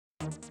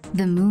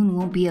The moon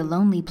won't be a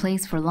lonely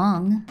place for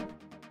long.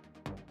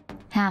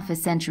 Half a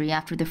century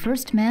after the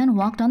first man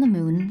walked on the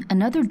moon,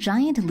 another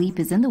giant leap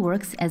is in the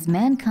works as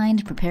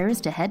mankind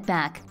prepares to head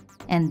back,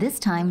 and this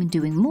time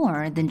doing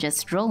more than just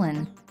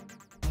strolling.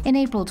 In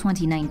April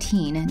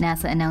 2019,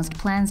 NASA announced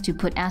plans to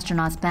put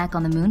astronauts back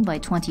on the moon by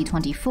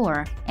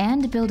 2024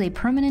 and build a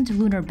permanent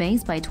lunar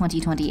base by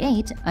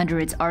 2028 under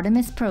its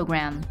Artemis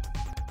program.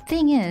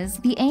 Thing is,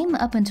 the aim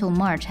up until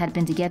March had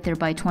been to get there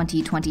by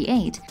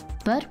 2028,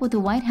 but with the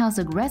White House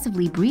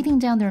aggressively breathing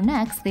down their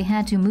necks, they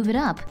had to move it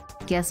up.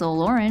 Guess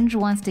ol' Orange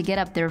wants to get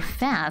up there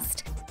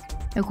fast.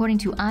 According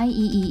to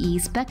IEEE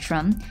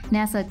Spectrum,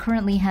 NASA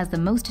currently has the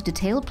most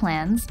detailed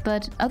plans,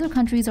 but other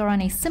countries are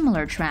on a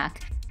similar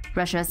track.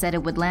 Russia said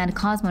it would land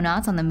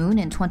cosmonauts on the moon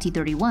in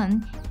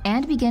 2031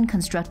 and begin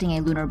constructing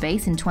a lunar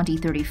base in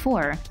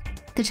 2034.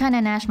 The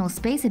China National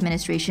Space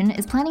Administration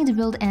is planning to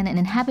build an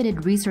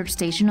inhabited research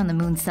station on the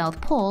moon's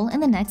south pole in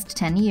the next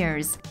 10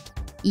 years.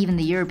 Even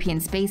the European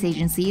Space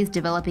Agency is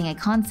developing a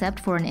concept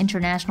for an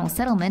international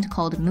settlement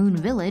called Moon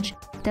Village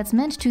that's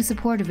meant to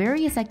support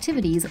various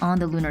activities on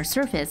the lunar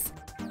surface.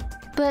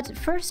 But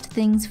first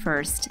things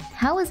first,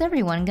 how is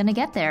everyone gonna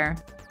get there?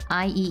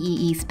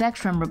 IEEE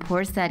Spectrum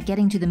reports that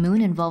getting to the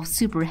moon involves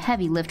super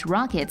heavy lift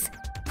rockets.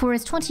 For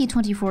its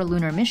 2024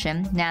 lunar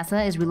mission,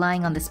 NASA is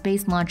relying on the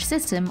Space Launch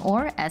System,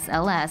 or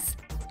SLS.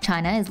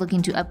 China is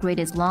looking to upgrade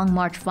its Long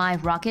March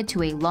 5 rocket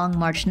to a Long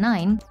March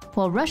 9,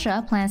 while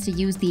Russia plans to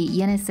use the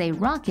Yenisei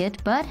rocket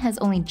but has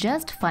only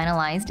just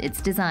finalized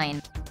its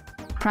design.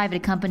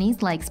 Private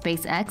companies like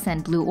SpaceX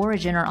and Blue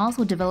Origin are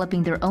also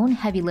developing their own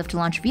heavy lift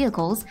launch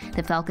vehicles,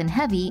 the Falcon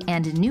Heavy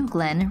and New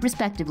Glenn,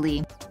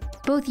 respectively.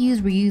 Both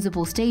use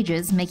reusable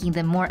stages, making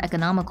them more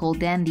economical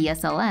than the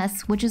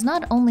SLS, which is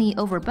not only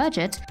over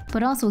budget,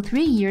 but also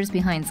 3 years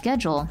behind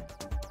schedule.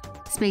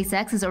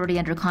 SpaceX is already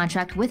under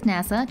contract with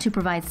NASA to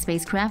provide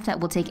spacecraft that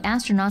will take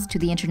astronauts to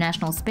the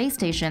International Space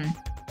Station.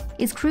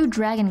 Its Crew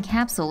Dragon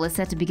capsule is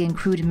set to begin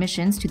crewed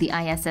missions to the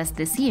ISS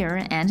this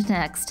year and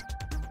next.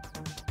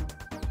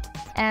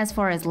 As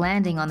far as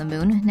landing on the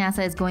moon,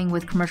 NASA is going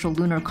with commercial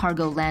lunar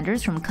cargo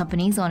landers from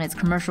companies on its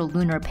Commercial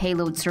Lunar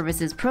Payload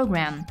Services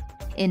program.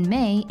 In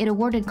May, it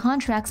awarded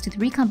contracts to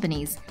 3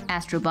 companies,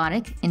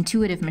 Astrobotic,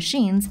 Intuitive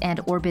Machines, and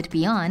Orbit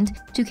Beyond,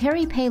 to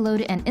carry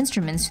payload and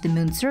instruments to the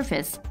moon's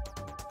surface.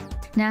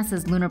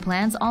 NASA's lunar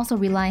plans also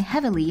rely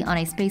heavily on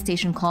a space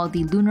station called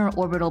the Lunar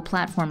Orbital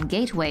Platform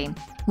Gateway,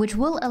 which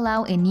will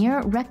allow a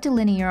near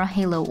rectilinear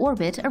halo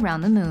orbit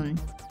around the moon.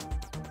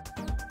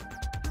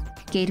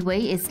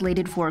 Gateway is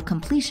slated for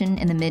completion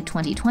in the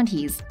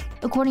mid-2020s.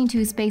 According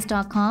to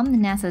Space.com,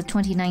 NASA's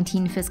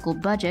 2019 fiscal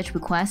budget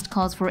request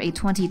calls for a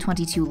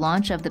 2022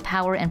 launch of the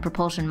Power and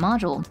Propulsion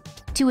Module.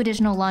 2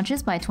 additional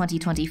launches by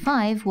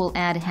 2025 will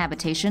add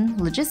habitation,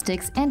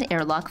 logistics, and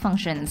airlock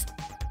functions.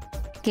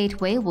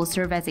 Gateway will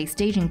serve as a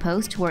staging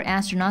post where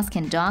astronauts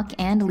can dock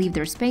and leave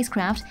their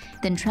spacecraft,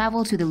 then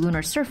travel to the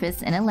lunar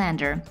surface in a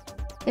lander.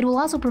 It will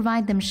also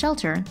provide them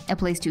shelter, a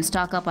place to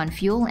stock up on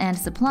fuel and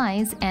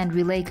supplies and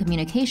relay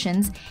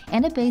communications,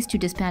 and a base to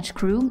dispatch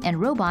crew and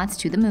robots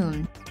to the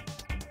moon.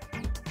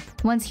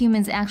 Once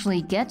humans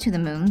actually get to the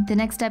moon, the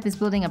next step is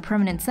building a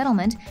permanent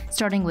settlement,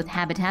 starting with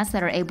habitats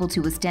that are able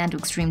to withstand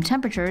extreme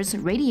temperatures,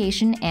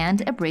 radiation,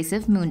 and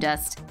abrasive moon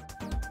dust.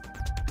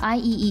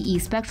 IEEE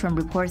Spectrum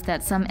reports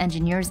that some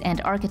engineers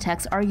and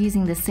architects are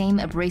using the same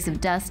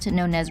abrasive dust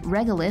known as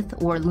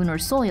regolith or lunar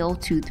soil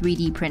to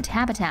 3D print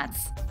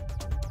habitats.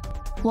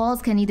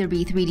 Walls can either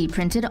be 3D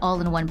printed all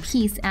in one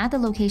piece at the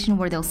location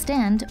where they'll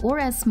stand, or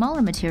as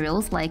smaller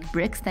materials like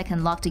bricks that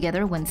can lock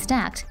together when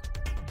stacked.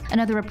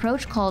 Another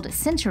approach called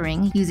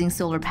sintering, using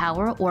solar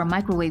power or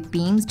microwave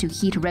beams to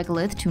heat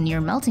regolith to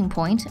near melting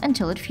point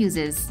until it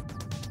fuses.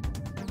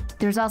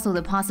 There's also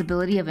the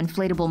possibility of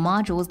inflatable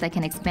modules that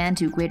can expand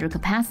to greater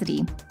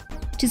capacity.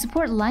 To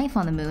support life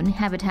on the moon,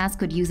 habitats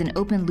could use an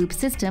open-loop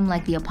system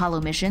like the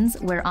Apollo missions,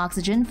 where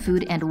oxygen,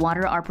 food, and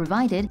water are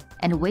provided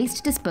and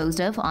waste disposed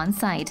of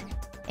on-site.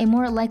 A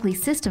more likely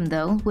system,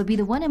 though, would be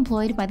the one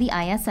employed by the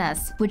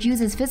ISS, which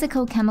uses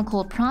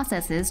physico-chemical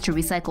processes to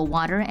recycle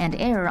water and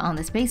air on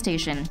the space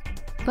station.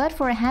 But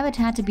for a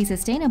habitat to be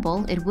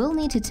sustainable, it will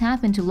need to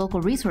tap into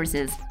local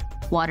resources.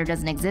 Water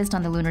doesn't exist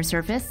on the lunar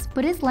surface,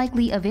 but is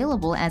likely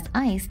available as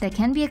ice that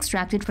can be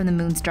extracted from the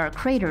moon's dark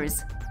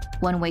craters.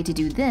 One way to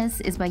do this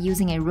is by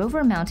using a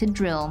rover-mounted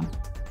drill.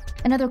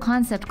 Another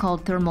concept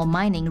called thermal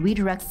mining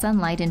redirects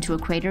sunlight into a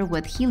crater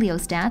with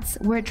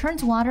heliostats, where it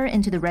turns water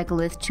into the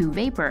regolith to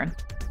vapor.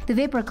 The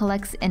vapor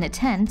collects in a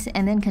tent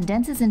and then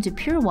condenses into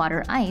pure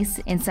water ice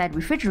inside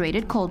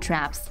refrigerated cold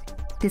traps.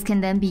 This can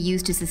then be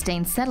used to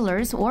sustain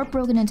settlers or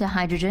broken into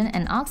hydrogen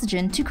and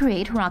oxygen to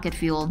create rocket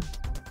fuel.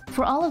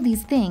 For all of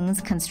these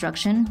things,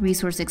 construction,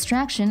 resource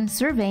extraction,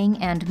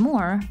 surveying, and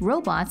more,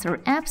 robots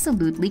are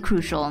absolutely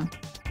crucial.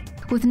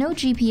 With no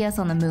GPS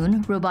on the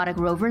moon, robotic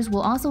rovers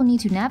will also need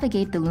to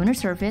navigate the lunar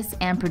surface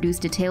and produce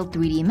detailed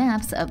 3D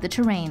maps of the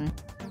terrain.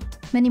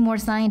 Many more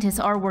scientists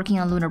are working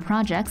on lunar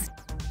projects.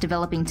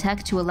 developing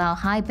tech to allow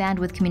high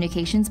bandwidth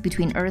communications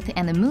between Earth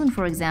and the Moon,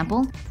 for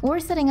example, or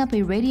setting up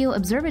a radio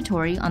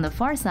observatory on the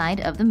far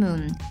side of the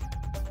Moon.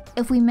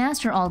 If we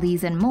master all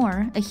these and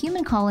more, a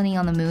human colony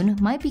on the Moon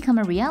might become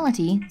a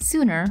reality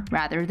sooner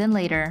rather than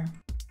later.